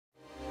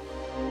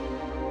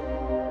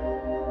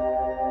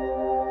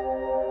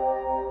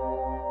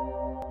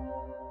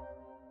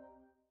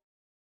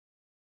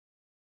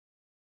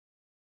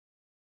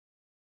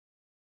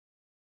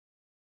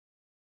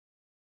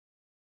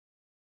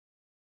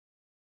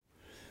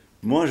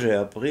Moi, j'ai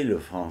appris le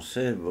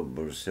français,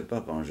 je ne sais pas,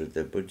 quand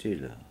j'étais petit,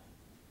 là.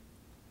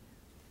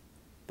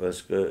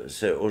 Parce que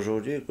c'est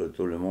aujourd'hui que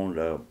tout le monde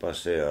a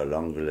passé à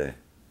l'anglais.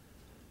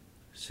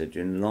 C'est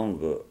une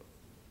langue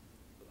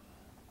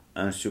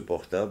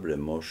insupportable et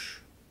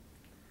moche.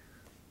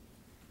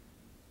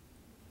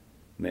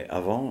 Mais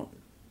avant,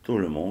 tout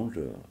le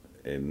monde,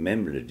 et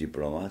même les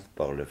diplomates,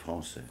 parlaient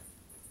français.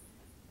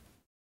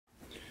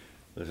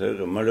 Vous savez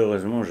que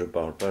malheureusement, je ne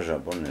parle pas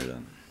japonais là.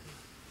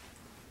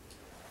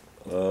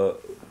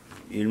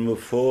 Il me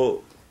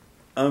faut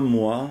un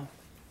mois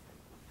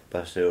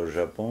passer au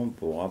Japon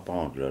pour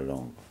apprendre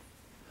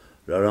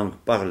la langue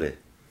parlée.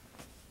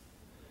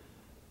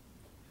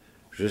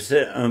 Je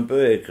sais un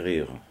peu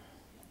écrire.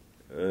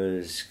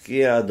 Ce qui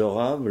est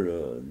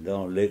adorable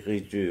dans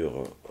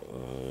l'écriture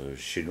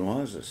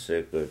chinoise,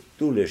 c'est que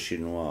tous les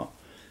Chinois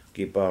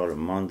qui parlent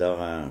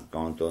mandarin,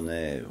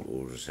 cantonais,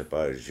 ou je ne sais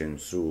pas,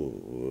 jinsu,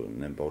 ou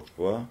n'importe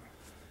quoi,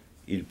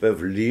 ils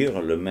peuvent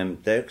lire le même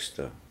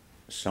texte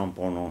sans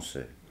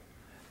prononcer.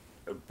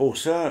 Pour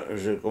ça,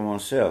 j'ai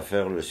commencé à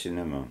faire le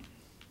cinéma.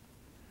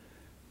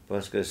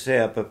 Parce que c'est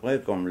à peu près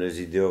comme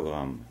les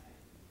idéogrammes.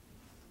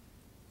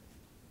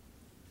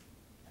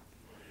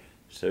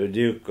 Ça veut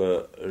dire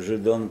que je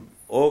donne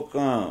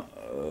aucune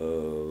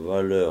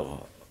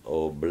valeur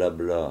au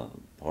blabla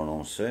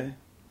prononcé,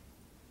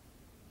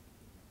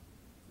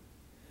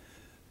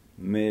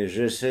 mais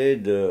j'essaie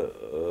de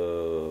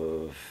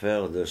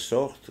faire de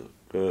sorte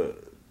que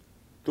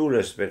tous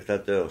les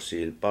spectateurs,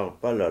 s'ils ne parlent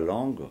pas la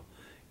langue,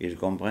 ils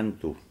comprennent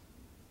tout.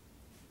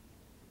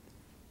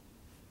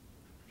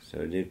 Ça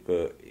veut dire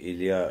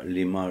qu'il y a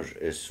l'image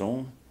et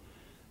son,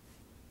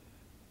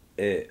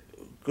 et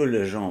que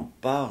les gens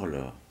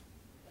parlent,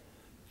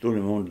 tout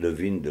le monde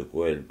devine de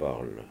quoi ils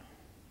parlent.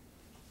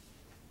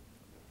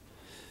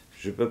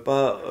 Je ne peux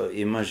pas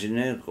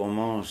imaginer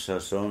comment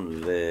ça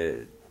sonne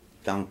les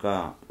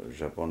tankas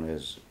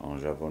japonaises en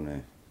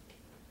japonais.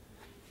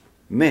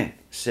 Mais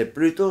c'est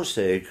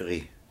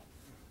écrit.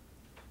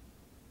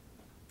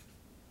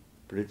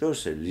 Plutôt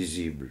c'est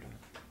lisible.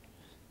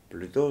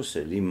 Plutôt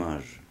c'est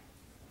l'image.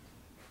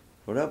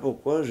 Voilà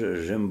pourquoi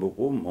j'aime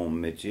beaucoup mon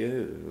métier,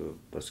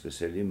 parce que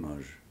c'est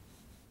l'image.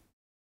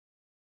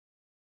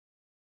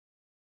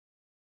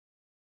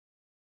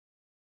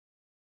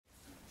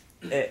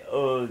 Et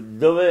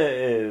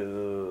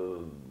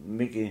dove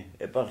Mickey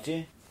est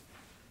parti?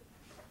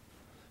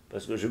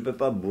 Parce que je ne peux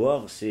pas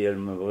boire si elle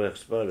ne me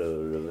verse pas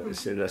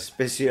c'est la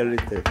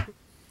spécialité.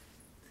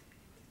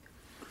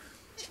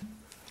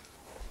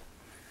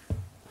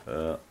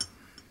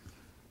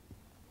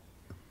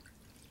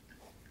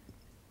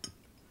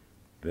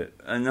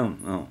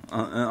 Non,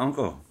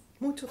 encore.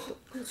 もうちょっと。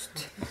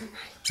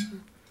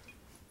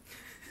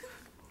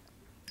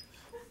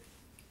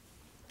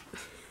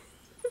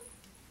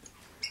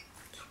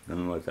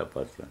Donne-moi ta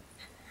patte là.